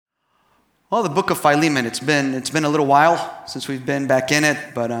Well, the book of Philemon, it's been a little while since we've been back in it,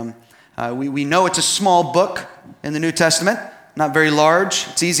 but we know it's a small book in the New Testament, not very large.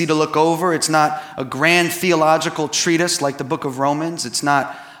 It's easy to look over. It's not a grand theological treatise like the book of Romans. It's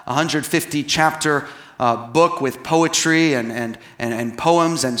not a 150-chapter book with poetry and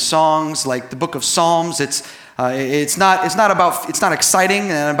poems and songs like the book of Psalms. It's not exciting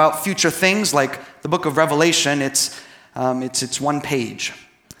and about future things like the book of Revelation. It's one page.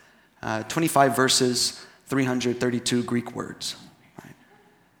 25 verses, 332 Greek words. Right?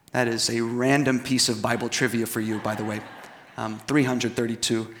 That is a random piece of Bible trivia for you, by the way.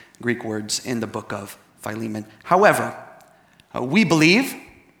 332 Greek words in the book of Philemon. However, we believe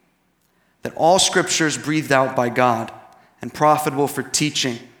that all scripture is breathed out by God and profitable for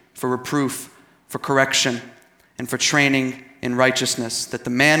teaching, for reproof, for correction, and for training in righteousness, that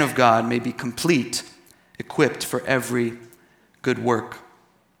the man of God may be complete, equipped for every good work.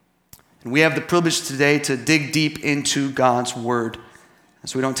 And we have the privilege today to dig deep into God's word.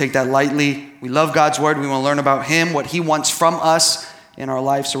 So we don't take that lightly. We love God's word. We want to learn about him, what he wants from us in our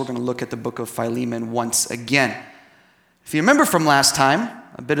life. So we're going to look at the book of Philemon once again. If you remember from last time,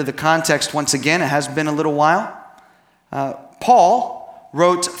 a bit of the context once again, it has been a little while. Paul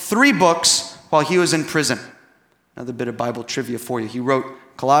wrote 3 books while he was in prison. Another bit of Bible trivia for you. He wrote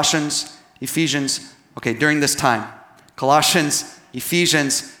Colossians, Ephesians, during this time. Colossians,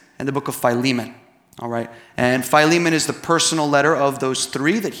 Ephesians, and the book of Philemon. All right. And Philemon is the personal letter of those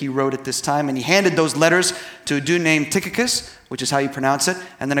 3 that he wrote at this time. And he handed those letters to a dude named Tychicus, which is how you pronounce it,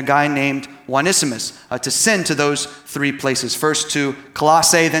 and then a guy named Onesimus to send to those 3 places. First to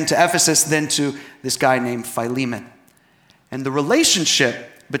Colossae, then to Ephesus, then to this guy named Philemon. And the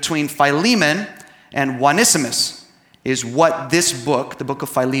relationship between Philemon and Onesimus is what this book, the book of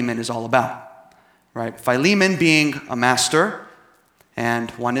Philemon, is all about. Right? Philemon being a master,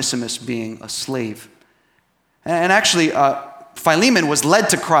 and Onesimus being a slave. And actually, Philemon was led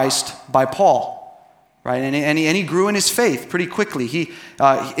to Christ by Paul, right? And he grew in his faith pretty quickly. He,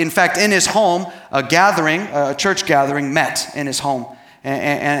 in fact, in his home, a church gathering met in his home.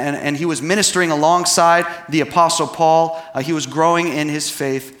 And he was ministering alongside the Apostle Paul. He was growing in his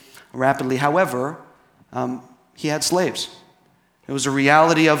faith rapidly. However, he had slaves. It was a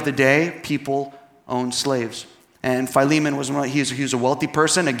reality of the day. People owned slaves. And Philemon he was a wealthy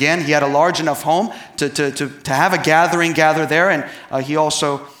person. Again, he had a large enough home to have a gather there, and he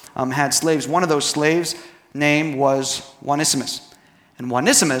also had slaves. One of those slaves' name was Onesimus. And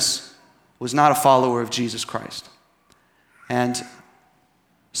Onesimus was not a follower of Jesus Christ. And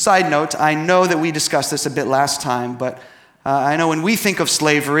side note, I know that we discussed this a bit last time, but I know when we think of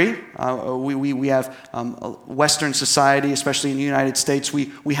slavery, we have Western society, especially in the United States,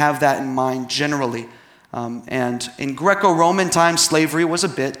 we have that in mind generally. And in Greco-Roman times, slavery was a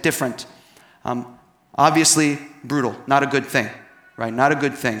bit different. Obviously, brutal, not a good thing, right? Not a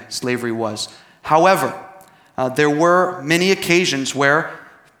good thing, slavery was. However, there were many occasions where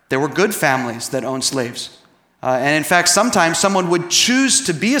there were good families that owned slaves. And in fact, sometimes someone would choose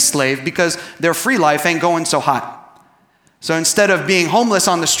to be a slave because their free life ain't going so hot. So instead of being homeless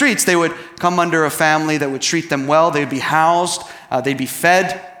on the streets, they would come under a family that would treat them well. They'd be housed, they'd be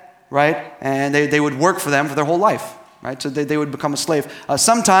fed, right? And they would work for them for their whole life, right? So they would become a slave.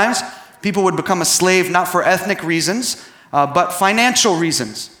 Sometimes people would become a slave not for ethnic reasons, but financial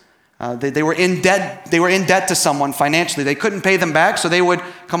reasons. They were in debt. They were in debt to someone financially. They couldn't pay them back, so they would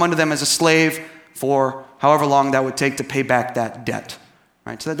come under them as a slave for however long that would take to pay back that debt,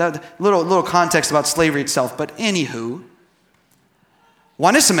 right? So that little context about slavery itself. But anywho,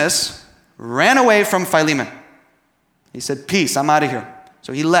 Onesimus ran away from Philemon. He said, "Peace, I'm out of here."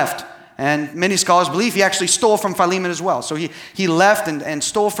 So he left. And many scholars believe he actually stole from Philemon as well. So he left and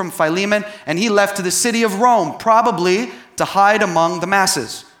stole from Philemon, and he left to the city of Rome, probably to hide among the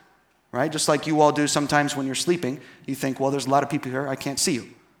masses, right? Just like you all do sometimes when you're sleeping. You think, well, there's a lot of people here, I can't see you.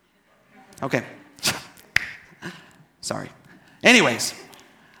 Okay. Sorry. Anyways,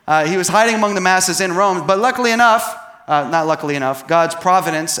 he was hiding among the masses in Rome, but luckily enough, God's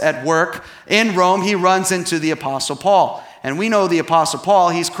providence at work in Rome, he runs into the Apostle Paul. And we know the Apostle Paul,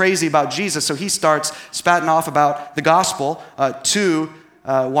 he's crazy about Jesus, so he starts spouting off about the gospel to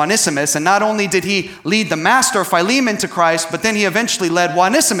Onesimus. And not only did he lead the master Philemon to Christ, but then he eventually led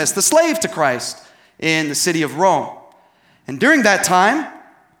Onesimus, the slave, to Christ in the city of Rome. And during that time,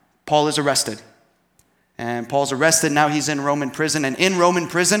 Paul is arrested. And Paul's arrested, now he's in Roman prison. And in Roman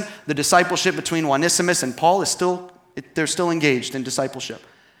prison, the discipleship between Onesimus and Paul they're still engaged in discipleship.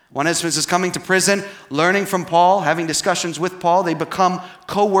 Onesimus is coming to prison, learning from Paul, having discussions with Paul. They become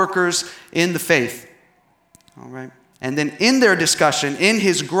co-workers in the faith. All right. And then in their discussion, in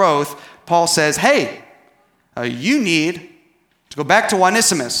his growth, Paul says, hey, you need to go back to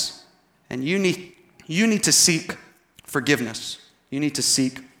Onesimus, and you need to seek forgiveness. You need to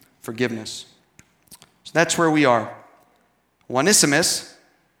seek forgiveness. So that's where we are. Onesimus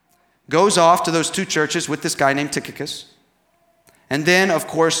goes off to those two churches with this guy named Tychicus. And then, of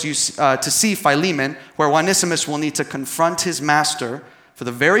course, to see Philemon, where Onesimus will need to confront his master for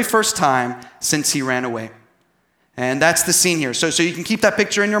the very first time since he ran away. And that's the scene here. So you can keep that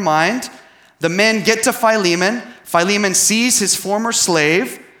picture in your mind. The men get to Philemon. Philemon sees his former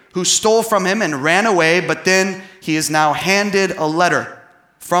slave who stole from him and ran away, but then he is now handed a letter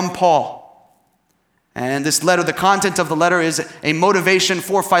from Paul. And this letter, the content of the letter is a motivation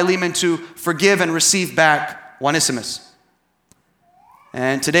for Philemon to forgive and receive back Onesimus.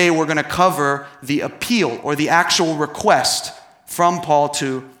 And today we're going to cover the appeal or the actual request from Paul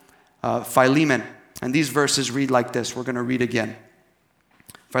to Philemon. And these verses read like this. We're going to read again.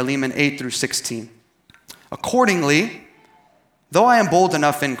 Philemon 8 through 16. Accordingly, though I am bold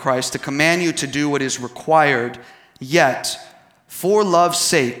enough in Christ to command you to do what is required, yet for love's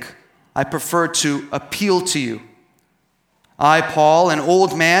sake I prefer to appeal to you. I, Paul, an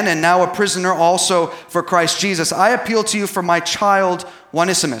old man and now a prisoner also for Christ Jesus, I appeal to you for my child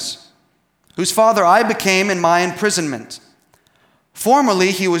Onesimus, whose father I became in my imprisonment.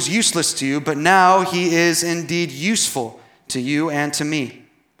 Formerly he was useless to you, but now he is indeed useful to you and to me.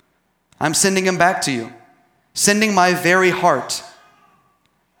 I'm sending him back to you, sending my very heart.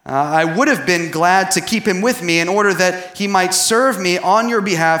 I would have been glad to keep him with me in order that he might serve me on your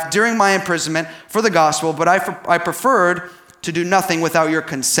behalf during my imprisonment for the gospel, but I preferred to do nothing without your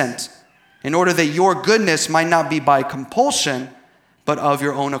consent, in order that your goodness might not be by compulsion, but of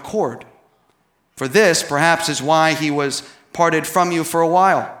your own accord. For this, perhaps, is why he was parted from you for a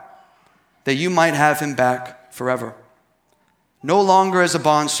while, that you might have him back forever. No longer as a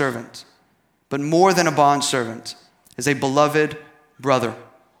bondservant, but more than a bondservant, as a beloved brother,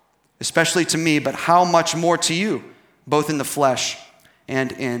 especially to me, but how much more to you, both in the flesh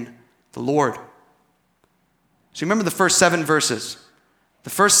and in the Lord. So you remember the first 7 verses. The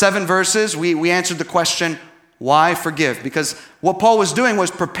first 7 verses, we answered the question, why forgive? Because what Paul was doing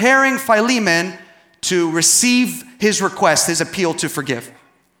was preparing Philemon to receive his request, his appeal to forgive.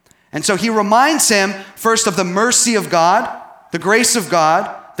 And so he reminds him first of the mercy of God, the grace of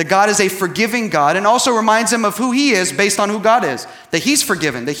God, that God is a forgiving God, and also reminds him of who he is based on who God is, that he's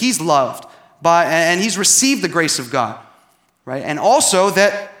forgiven, that he's loved, and he's received the grace of God, right? And also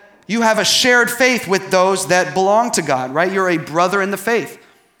that you have a shared faith with those that belong to God, right? You're a brother in the faith.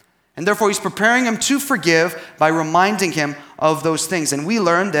 And therefore, he's preparing him to forgive by reminding him of those things. And we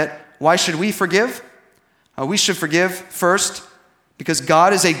learned that why should we forgive? We should forgive first because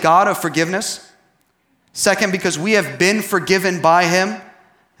God is a God of forgiveness. Second, because we have been forgiven by him.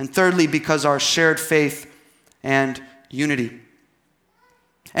 And thirdly, because our shared faith and unity.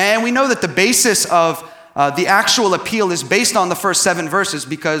 And we know that the basis of the actual appeal is based on the first 7 verses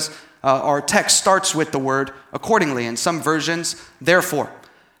because our text starts with the word accordingly. In some versions, therefore.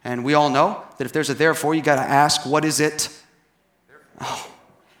 And we all know that if there's a therefore, you got to ask, what is it? Oh,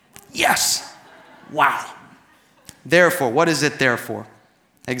 yes. Wow. Therefore, what is it therefore?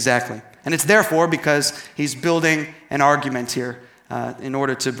 Exactly. And it's therefore because he's building an argument here in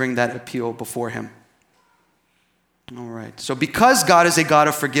order to bring that appeal before him. All right. So because God is a God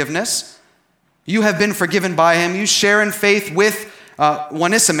of forgiveness, you have been forgiven by him. You share in faith with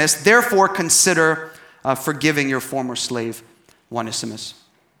Onesimus. Therefore, consider forgiving your former slave, Onesimus.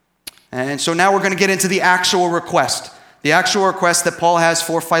 And so now we're going to get into the actual request that Paul has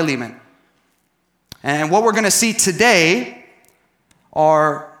for Philemon. And what we're going to see today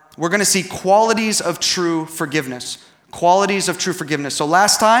we're going to see qualities of true forgiveness. Qualities of true forgiveness. So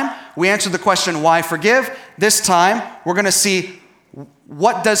last time, we answered the question, why forgive? This time, we're going to see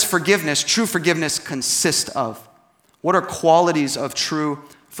what does forgiveness, true forgiveness, consist of? What are qualities of true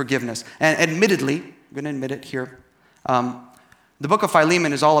forgiveness? And admittedly, I'm going to admit it here, the book of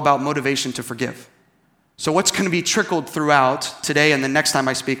Philemon is all about motivation to forgive. So what's going to be trickled throughout today and the next time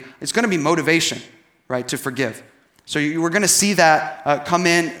I speak, it's going to be motivation, right, to forgive. So we're going to see that come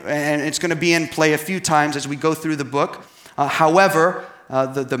in, and it's going to be in play a few times as we go through the book. However,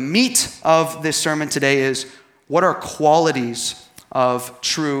 the meat of this sermon today is what are qualities of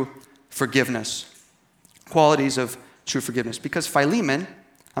true forgiveness? Qualities of true forgiveness. Because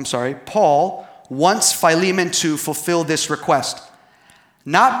Paul wants Philemon to fulfill this request.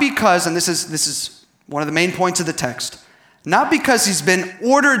 Not because, and this is one of the main points of the text, not because he's been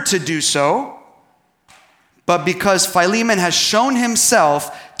ordered to do so, but because Philemon has shown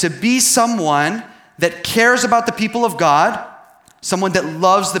himself to be someone that cares about the people of God, someone that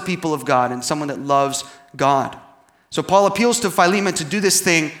loves the people of God, and someone that loves God. So Paul appeals to Philemon to do this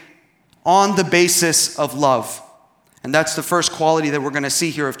thing on the basis of love. And that's the first quality that we're going to see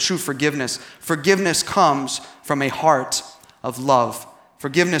here of true forgiveness. Forgiveness comes from a heart of love.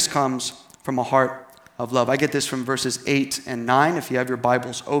 Forgiveness comes from a heart of love. I get this from verses 8 and 9, if you have your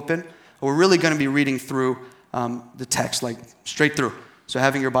Bibles open. We're really going to be reading through the text, like straight through. So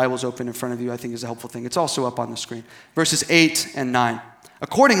having your Bibles open in front of you, I think, is a helpful thing. It's also up on the screen. Verses 8 and 9.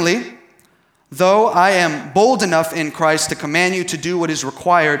 Accordingly, though I am bold enough in Christ to command you to do what is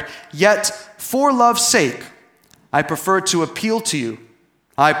required, yet for love's sake, I prefer to appeal to you.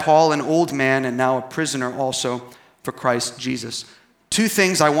 I, Paul, an old man and now a prisoner also for Christ Jesus. Two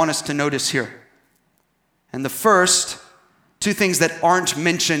things I want us to notice here. And the first, two things that aren't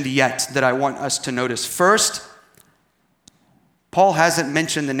mentioned yet that I want us to notice. First, Paul hasn't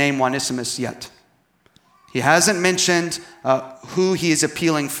mentioned the name Onesimus yet. He hasn't mentioned who he is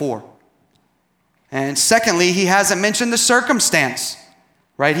appealing for. And secondly, he hasn't mentioned the circumstance,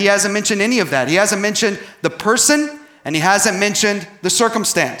 right? He hasn't mentioned any of that. He hasn't mentioned the person, and he hasn't mentioned the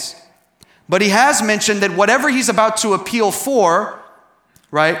circumstance. But he has mentioned that whatever he's about to appeal for,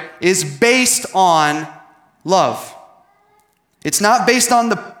 right, is based on love. It's not based on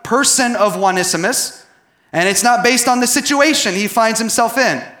the person of Onesimus, and it's not based on the situation he finds himself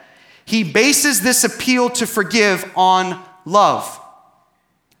in. He bases this appeal to forgive on love.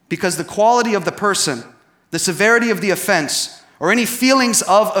 Because the quality of the person, the severity of the offense, or any feelings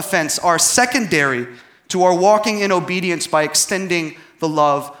of offense are secondary to our walking in obedience by extending the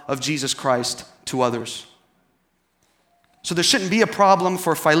love of Jesus Christ to others. So there shouldn't be a problem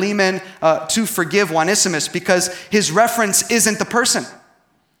for Philemon to forgive Onesimus because his reference isn't the person.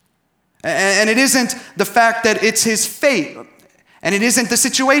 And it isn't the fact that it's his fate, and it isn't the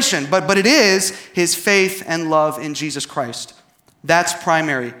situation, but it is his faith and love in Jesus Christ. That's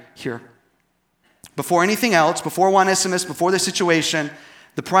primary here. Before anything else, before Onesimus, before the situation,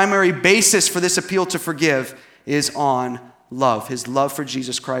 the primary basis for this appeal to forgive is on love, his love for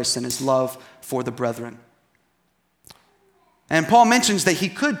Jesus Christ and his love for the brethren. And Paul mentions that he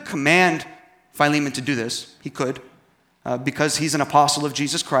could command Philemon to do this. He could, because he's an apostle of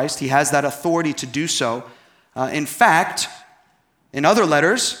Jesus Christ. He has that authority to do so. In fact, in other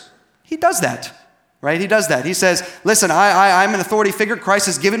letters, he does that. Right? He does that. He says, listen, I'm an authority figure. Christ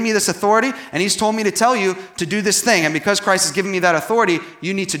has given me this authority, and he's told me to tell you to do this thing. And because Christ has given me that authority,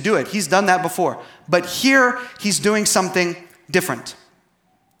 you need to do it. He's done that before. But here, he's doing something different.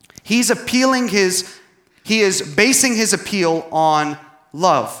 He is basing his appeal on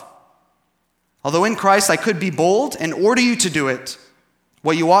love. Although in Christ I could be bold and order you to do it,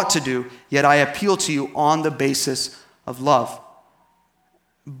 what you ought to do, yet I appeal to you on the basis of love.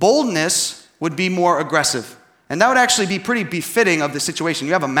 Boldness would be more aggressive. And that would actually be pretty befitting of the situation.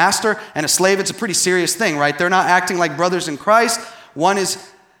 You have a master and a slave. It's a pretty serious thing, right? They're not acting like brothers in Christ. One is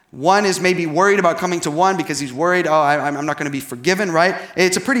maybe worried about coming to one because he's worried, I'm not going to be forgiven, right?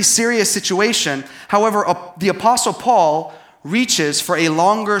 It's a pretty serious situation. However, the Apostle Paul reaches for a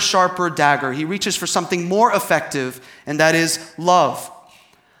longer, sharper dagger. He reaches for something more effective, and that is love.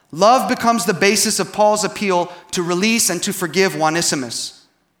 Love becomes the basis of Paul's appeal to release and to forgive Onesimus.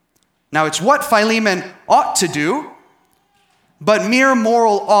 Now, it's what Philemon ought to do, but mere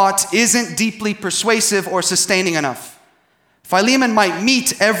moral ought isn't deeply persuasive or sustaining enough. Philemon might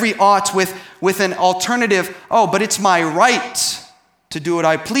meet every ought with an alternative, but it's my right to do what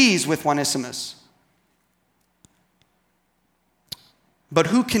I please with Onesimus. But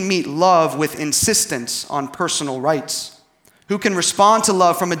who can meet love with insistence on personal rights? Who can respond to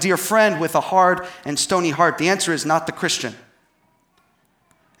love from a dear friend with a hard and stony heart? The answer is not the Christian.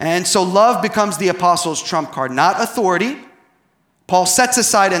 And so love becomes the apostle's trump card, not authority. Paul sets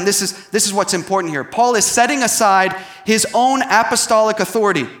aside, and this is what's important here. Paul is setting aside his own apostolic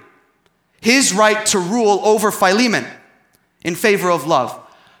authority, his right to rule over Philemon in favor of love,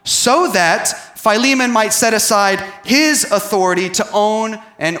 so that Philemon might set aside his authority to own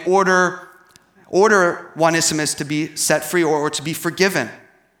and order Onesimus to be set free or to be forgiven.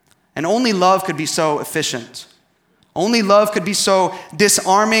 And only love could be so efficient. Only love could be so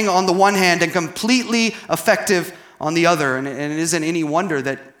disarming on the one hand and completely effective on the other. And it isn't any wonder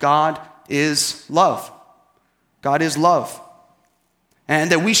that God is love. God is love.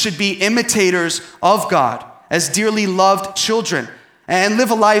 And that we should be imitators of God as dearly loved children and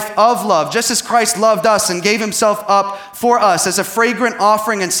live a life of love, just as Christ loved us and gave himself up for us as a fragrant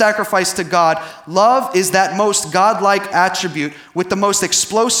offering and sacrifice to God. Love is that most godlike attribute with the most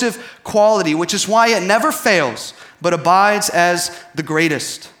explosive quality, which is why it never fails, but abides as the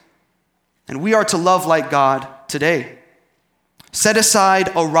greatest. And we are to love like God today. Set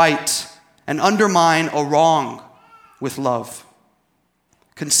aside a right and undermine a wrong with love.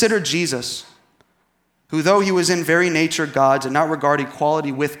 Consider Jesus, who though he was in very nature God, did not regard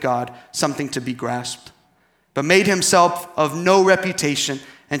equality with God something to be grasped, but made himself of no reputation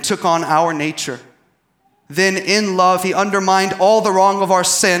and took on our nature. Then in love, he undermined all the wrong of our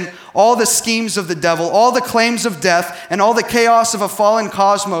sin, all the schemes of the devil, all the claims of death, and all the chaos of a fallen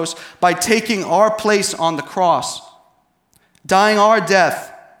cosmos by taking our place on the cross, dying our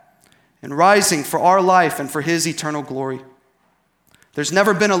death and rising for our life and for his eternal glory. There's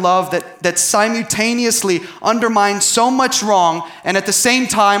never been a love that simultaneously undermined so much wrong and at the same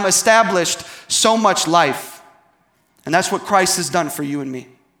time established so much life. And that's what Christ has done for you and me.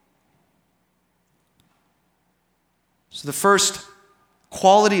 So the first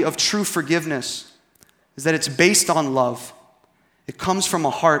quality of true forgiveness is that it's based on love. It comes from a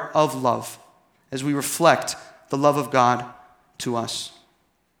heart of love as we reflect the love of God to us.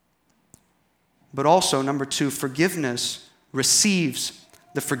 But also, number two, forgiveness receives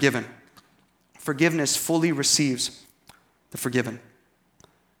the forgiven. Forgiveness fully receives the forgiven.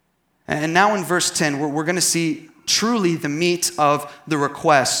 And now in verse 10, we're going to see truly the meat of the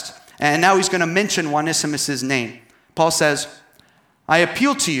request. And now he's going to mention Onesimus' name. Paul says, I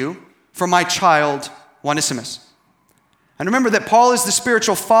appeal to you for my child, Onesimus. And remember that Paul is the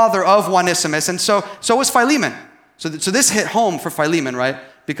spiritual father of Onesimus, and so was Philemon. So this hit home for Philemon, right?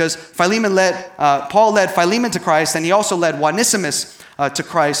 Because Paul led Philemon to Christ, and he also led Onesimus to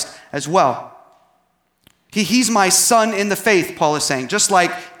Christ as well. He's my son in the faith, Paul is saying. Just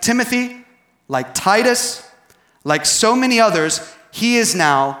like Timothy, like Titus, like so many others, he is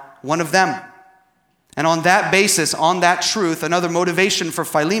now one of them. And on that basis, on that truth, another motivation for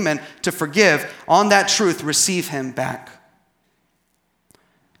Philemon to forgive, on that truth, receive him back.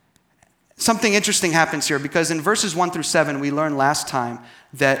 Something interesting happens here because in verses 1 through 7, we learned last time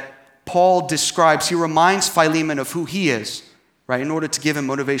that Paul he reminds Philemon of who he is, right, in order to give him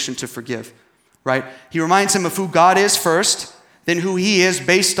motivation to forgive, right? He reminds him of who God is first, then who he is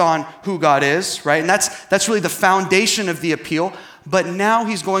based on who God is, right? And that's really the foundation of the appeal. But now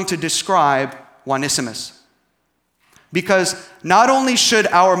he's going to describe Onesimus. Because not only should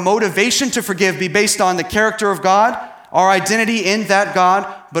our motivation to forgive be based on the character of God, our identity in that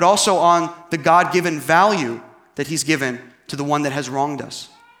God, but also on the God-given value that he's given to the one that has wronged us.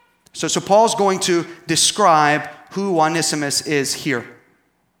 So Paul's going to describe who Onesimus is here.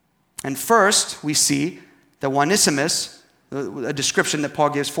 And first, we see that Onesimus, a description that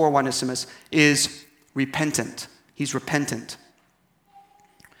Paul gives for Onesimus, is repentant. He's repentant.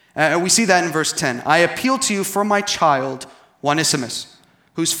 We see that in verse 10. I appeal to you for my child, Onesimus,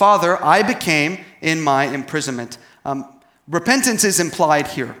 whose father I became in my imprisonment. Repentance is implied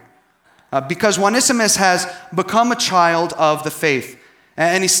here because Onesimus has become a child of the faith.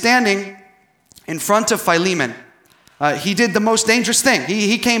 And he's standing in front of Philemon. He did the most dangerous thing.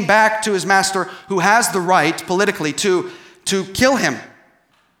 He came back to his master who has the right politically to kill him,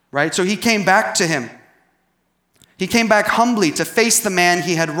 right? So he came back to him. He came back humbly to face the man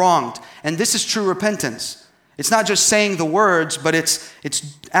he had wronged. And this is true repentance. It's not just saying the words, but it's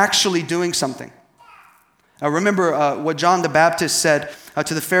actually doing something. Remember what John the Baptist said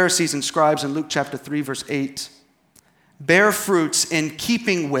to the Pharisees and scribes in Luke chapter 3, verse 8. Bear fruits in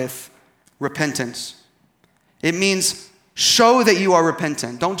keeping with repentance. It means show that you are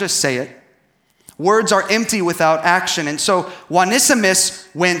repentant. Don't just say it. Words are empty without action. And so Onesimus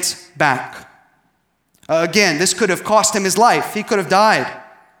went back. Again, this could have cost him his life. He could have died.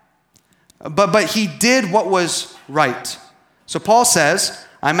 But he did what was right. So Paul says,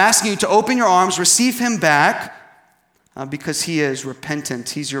 I'm asking you to open your arms, receive him back, because he is repentant.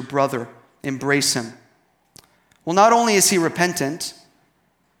 He's your brother. Embrace him. Well, not only is he repentant,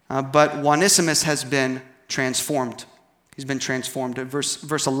 but Onesimus has been transformed. He's been transformed.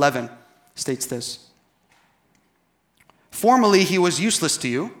 Verse 11 states this. Formerly he was useless to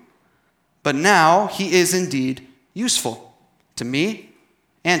you, but now he is indeed useful to me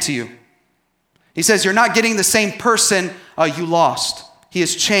and to you. He says, you're not getting the same person you lost. He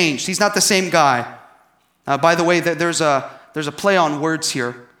has changed. He's not the same guy. By the way, there's a play on words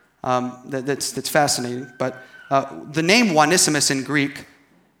here that's fascinating. But the name Onesimus in Greek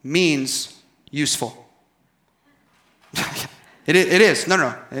means useful. It is.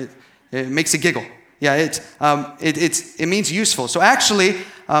 No. It makes a giggle. Yeah, it means useful. So actually,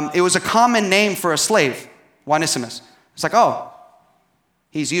 it was a common name for a slave, Onesimus. It's like, oh,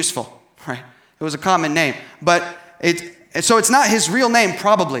 he's useful, right? It was a common name. But so it's not his real name,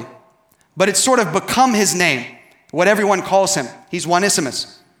 probably. But it's sort of become his name, what everyone calls him. He's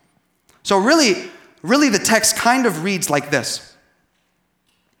Onesimus. So really the text kind of reads like this.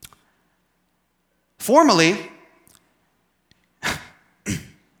 Formerly,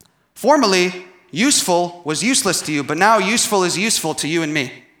 useful was useless to you, but now useful is useful to you and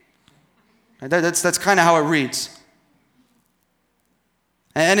me. That's kind of how it reads.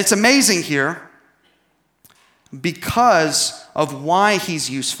 And it's amazing here because of why he's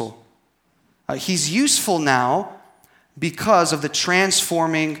useful. He's useful now because of the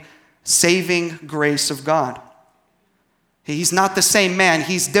transforming, saving grace of God. He's not the same man,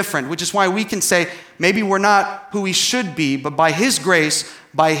 he's different, which is why we can say maybe we're not who we should be, but by his grace,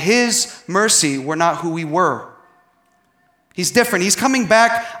 by his mercy, we're not who we were. He's different. He's coming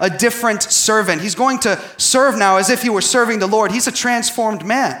back a different servant. He's going to serve now as if he were serving the Lord. He's a transformed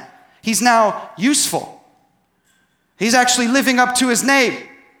man. He's now useful. He's actually living up to his name.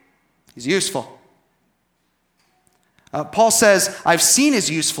 He's useful. Paul says, I've seen his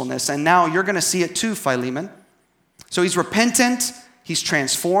usefulness, and now you're going to see it too, Philemon. So he's repentant, he's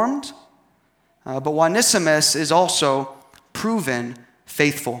transformed, but Onesimus is also proven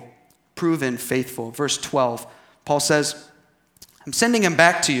faithful. Proven faithful. Verse 12, Paul says, I'm sending him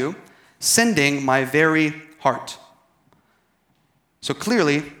back to you, sending my very heart. So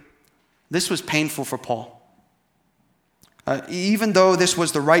clearly, this was painful for Paul. Even though this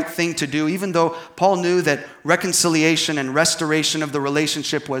was the right thing to do, even though Paul knew that reconciliation and restoration of the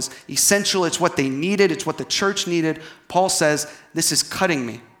relationship was essential, it's what they needed, it's what the church needed, Paul says, this is cutting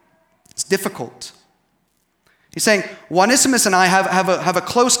me. It's difficult. He's saying, Onesimus and I have a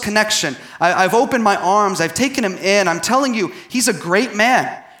close connection. I've opened my arms, I've taken him in, I'm telling you, he's a great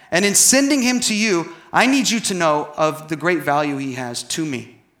man. And in sending him to you, I need you to know of the great value he has to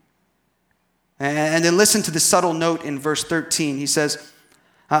me. And then listen to the subtle note in verse 13. He says,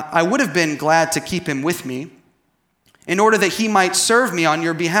 I would have been glad to keep him with me in order that he might serve me on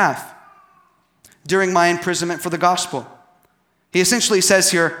your behalf during my imprisonment for the gospel. He essentially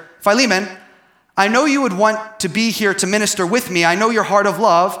says here, Philemon, I know you would want to be here to minister with me. I know your heart of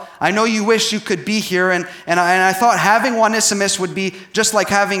love. I know you wish you could be here. And I thought having Onesimus would be just like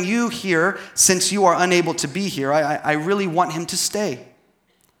having you here since you are unable to be here. I really want him to stay.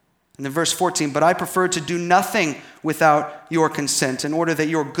 And then verse 14, but I prefer to do nothing without your consent in order that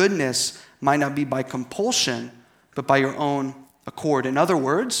your goodness might not be by compulsion, but by your own accord. In other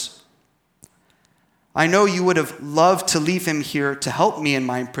words, I know you would have loved to leave him here to help me in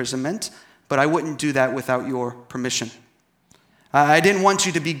my imprisonment, but I wouldn't do that without your permission. I didn't want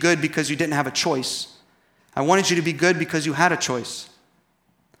you to be good because you didn't have a choice. I wanted you to be good because you had a choice.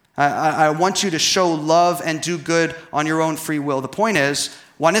 I want you to show love and do good on your own free will. The point is,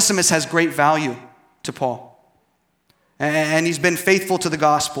 Onesimus has great value to Paul. And he's been faithful to the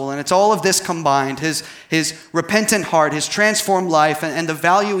gospel. And it's all of this combined, his repentant heart, his transformed life, and the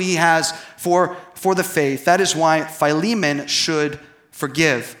value he has for the faith. That is why Philemon should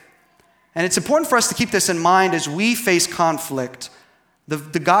forgive. And it's important for us to keep this in mind as we face conflict. The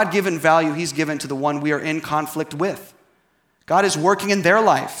God-given value he's given to the one we are in conflict with. God is working in their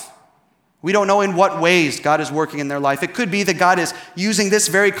life. We don't know in what ways God is working in their life. It could be that God is using this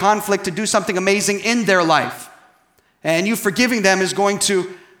very conflict to do something amazing in their life. And you forgiving them is going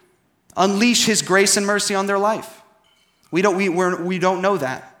to unleash his grace and mercy on their life. We don't know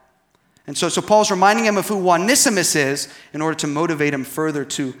that. And so Paul's reminding him of who Onesimus is in order to motivate him further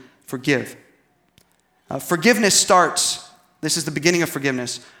to forgive. Forgiveness starts, this is the beginning of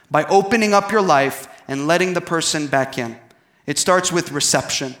forgiveness, by opening up your life and letting the person back in. It starts with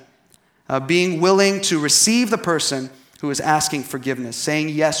reception. Being willing to receive the person who is asking forgiveness, saying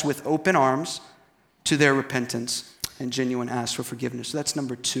yes with open arms to their repentance and genuine ask for forgiveness. So that's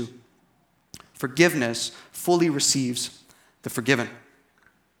number 2. Forgiveness fully receives the forgiven.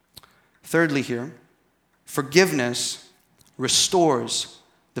 Thirdly here, forgiveness restores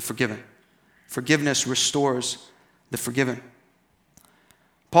the forgiven. Forgiveness restores the forgiven.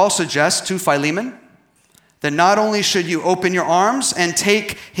 Paul suggests to Philemon that not only should you open your arms and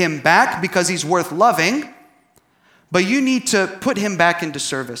take him back because he's worth loving, but you need to put him back into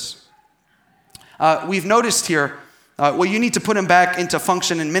service. We've noticed here, you need to put him back into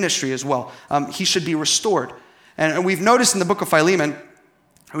function in ministry as well. He should be restored. And we've noticed in the book of Philemon,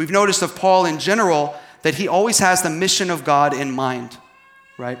 we've noticed of Paul in general, that he always has the mission of God in mind,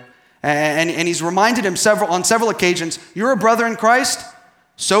 right? And he's reminded him on several occasions, you're a brother in Christ,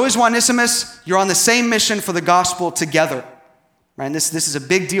 so is Onesimus. You're on the same mission for the gospel together. Right? And this is a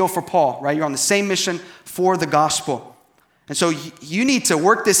big deal for Paul, right? You're on the same mission for the gospel. And so you need to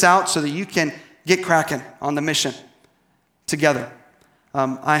work this out so that you can get cracking on the mission together.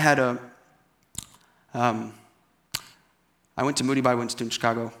 I went to Moody Bible Institute in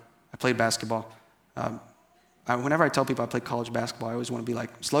Chicago. I played basketball. Whenever I tell people I played college basketball, I always want to be like,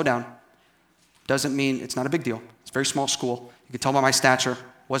 slow down. Doesn't mean it's not a big deal. It's a very small school. You can tell by my stature,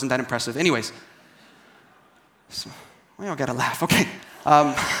 wasn't that impressive. Anyways, so, well, y'all gotta laugh. Okay,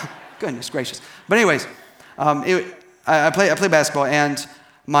 goodness gracious. But anyways, I play basketball, and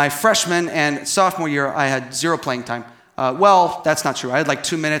my freshman and sophomore year, I had 0 playing time. Well, that's not true. I had like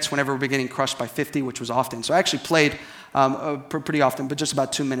 2 minutes whenever we were getting crushed by 50, which was often. So I actually played pretty often, but just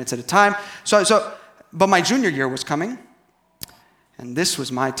about 2 minutes at a time. But my junior year was coming, and this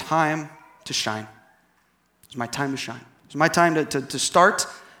was my time to shine. It was my time to shine. It was my time to start,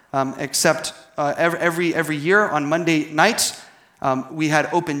 except every year on Monday nights, we had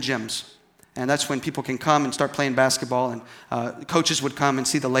open gyms. And that's when people can come and start playing basketball, and coaches would come and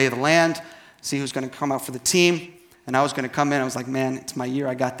see the lay of the land, see who's going to come out for the team. And I was going to come in. I was like, man, it's my year.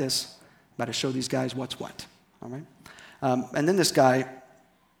 I got this. I'm about to show these guys what's what. All right. And then this guy,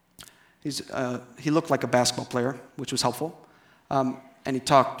 he looked like a basketball player, which was helpful. And he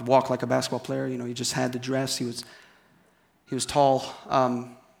walked like a basketball player. You know, he just had the dress. He was tall,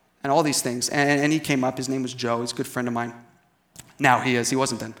 and all these things. And he came up. His name was Joe. He's a good friend of mine. Now he is. He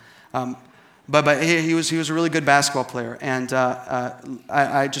wasn't then. But he was a really good basketball player. And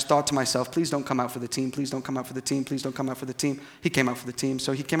I just thought to myself, please don't come out for the team. Please don't come out for the team. Please don't come out for the team. He came out for the team.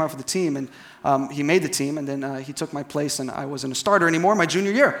 So he came out for the team, and he made the team. And then he took my place, and I wasn't a starter anymore my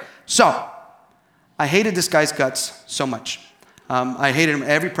junior year. So I hated this guy's guts so much. I hated him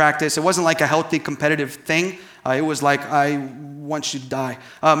every practice. It wasn't like a healthy competitive thing. It was like, I want you to die.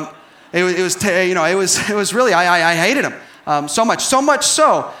 It was really, I hated him. So much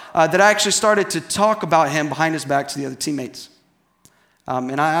so that I actually started to talk about him behind his back to the other teammates.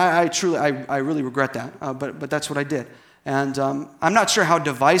 And I really regret that, but that's what I did. And I'm not sure how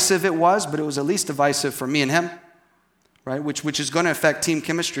divisive it was, but it was at least divisive for me and him, right? Which is going to affect team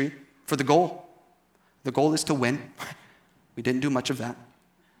chemistry for the goal. The goal is to win. We didn't do much of that,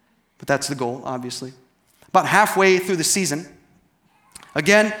 but that's the goal, obviously. About halfway through the season,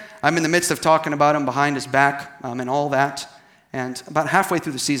 again, I'm in the midst of talking about him behind his back and all that. And about halfway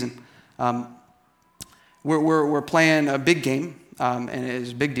through the season, we're playing a big game, and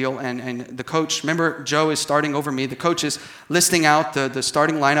it's a big deal. And the coach, remember, Joe is starting over me. The coach is listing out the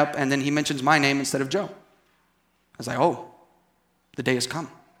starting lineup, and then he mentions my name instead of Joe. I was like, oh, the day has come.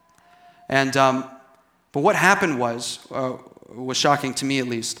 And but what happened was shocking to me at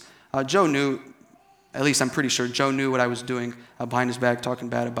least. Joe knew. At least I'm pretty sure Joe knew what I was doing behind his back, talking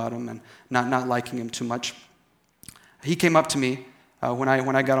bad about him and not liking him too much. He came up to me when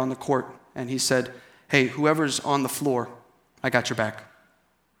I got on the court, and he said, hey, whoever's on the floor, I got your back.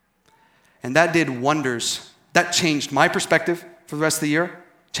 And that did wonders. That changed my perspective for the rest of the year,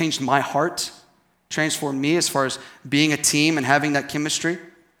 changed my heart, transformed me as far as being a team and having that chemistry.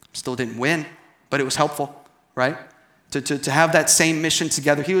 Still didn't win, but it was helpful, right? To have that same mission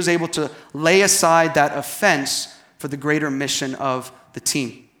together. He was able to lay aside that offense for the greater mission of the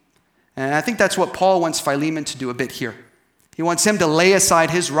team. And I think that's what Paul wants Philemon to do a bit here. He wants him to lay aside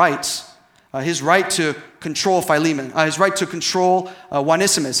his rights, his right to control Philemon, his right to control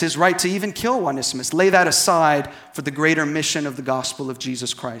Onesimus, his right to even kill Onesimus. Lay that aside for the greater mission of the gospel of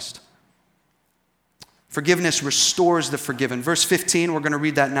Jesus Christ. Forgiveness restores the forgiven. Verse 15, we're going to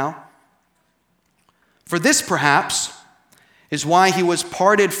read that now. For this perhaps is why he was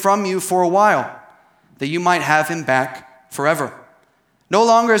parted from you for a while, that you might have him back forever. No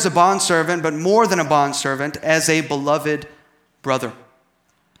longer as a bondservant, but more than a bondservant, as a beloved brother.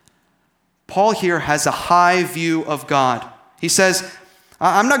 Paul here has a high view of God. He says,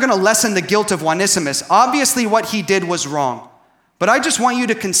 I'm not going to lessen the guilt of Onesimus. Obviously, what he did was wrong. But I just want you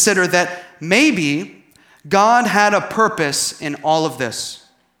to consider that maybe God had a purpose in all of this.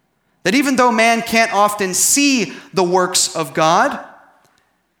 That even though man can't often see the works of God,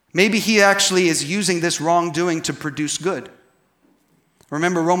 maybe he actually is using this wrongdoing to produce good.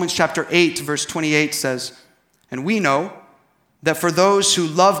 Remember, Romans chapter 8, verse 28 says, and we know that for those who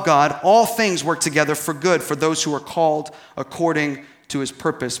love God, all things work together for good, for those who are called according to his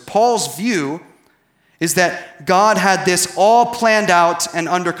purpose. Paul's view is that God had this all planned out and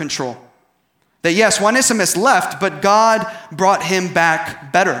under control. That yes, Onesimus left, but God brought him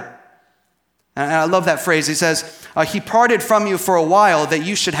back better. And I love that phrase. He says, he parted from you for a while that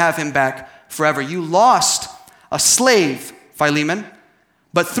you should have him back forever. You lost a slave, Philemon,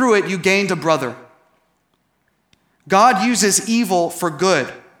 but through it you gained a brother. God uses evil for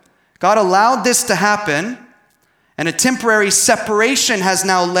good. God allowed this to happen, and a temporary separation has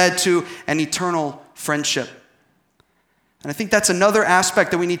now led to an eternal friendship. And I think that's another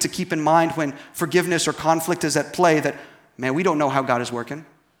aspect that we need to keep in mind when forgiveness or conflict is at play, that, man, we don't know how God is working.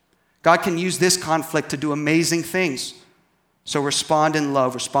 God can use this conflict to do amazing things. So respond in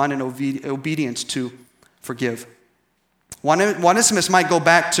love, respond in obedience to forgive. Onesimus might go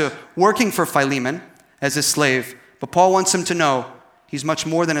back to working for Philemon as a slave, but Paul wants him to know he's much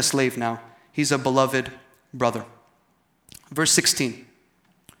more than a slave now. He's a beloved brother. Verse 16.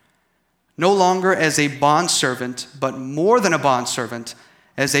 No longer as a bondservant, but more than a bondservant,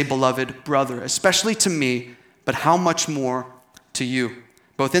 as a beloved brother, especially to me, but how much more to you,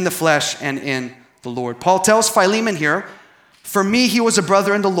 both in the flesh and in the Lord. Paul tells Philemon here, for me, he was a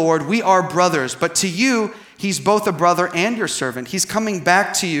brother in the Lord. We are brothers. But to you, he's both a brother and your servant. He's coming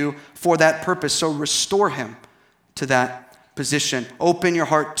back to you for that purpose. So restore him to that position. Open your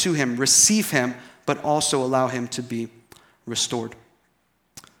heart to him. Receive him, but also allow him to be restored.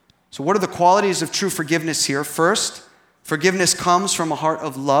 So what are the qualities of true forgiveness here? First, forgiveness comes from a heart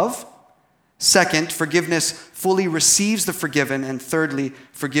of love. Second, forgiveness fully receives the forgiven. And thirdly,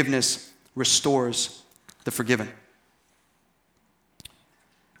 forgiveness restores the forgiven.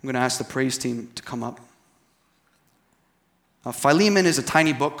 I'm going to ask the praise team to come up. Philemon is a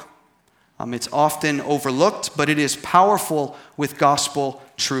tiny book. It's often overlooked, but it is powerful with gospel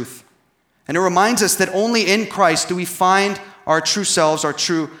truth. And it reminds us that only in Christ do we find our true selves, our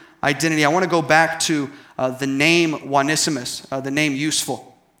true identity. I want to go back to the name Onesimus, the name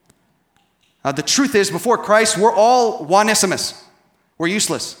useful. The truth is, before Christ, we're all Onesimus. We're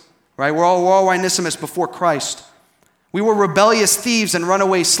useless, right? We're all Onesimus before Christ. We were rebellious thieves and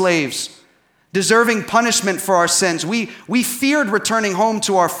runaway slaves, deserving punishment for our sins. We feared returning home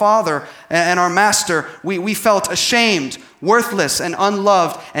to our Father and our Master. We felt ashamed, worthless, and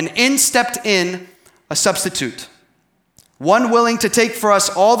unloved, and in stepped in a substitute. One willing to take for us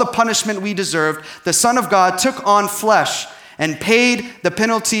all the punishment we deserved. The Son of God took on flesh and paid the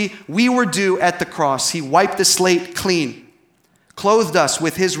penalty we were due at the cross. He wiped the slate clean, clothed us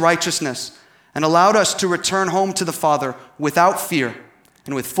with his righteousness, and allowed us to return home to the Father without fear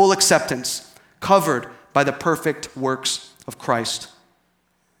and with full acceptance, covered by the perfect works of Christ.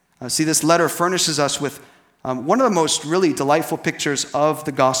 See, this letter furnishes us with one of the most really delightful pictures of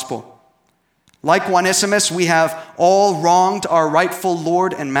the gospel. Like Onesimus, we have all wronged our rightful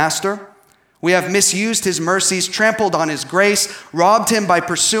Lord and Master. We have misused his mercies, trampled on his grace, robbed him by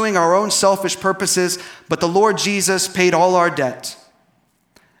pursuing our own selfish purposes, but the Lord Jesus paid all our debt,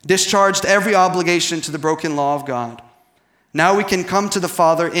 discharged every obligation to the broken law of God. Now we can come to the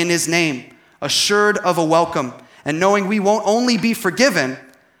Father in his name, assured of a welcome, and knowing we won't only be forgiven,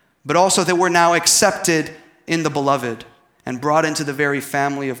 but also that we're now accepted in the beloved and brought into the very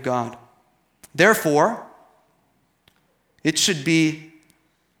family of God. Therefore, it should be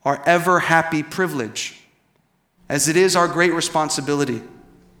our ever happy privilege, as it is our great responsibility,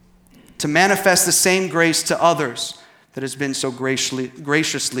 to manifest the same grace to others that has been so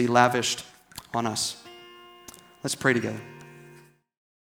graciously lavished on us. Let's pray together.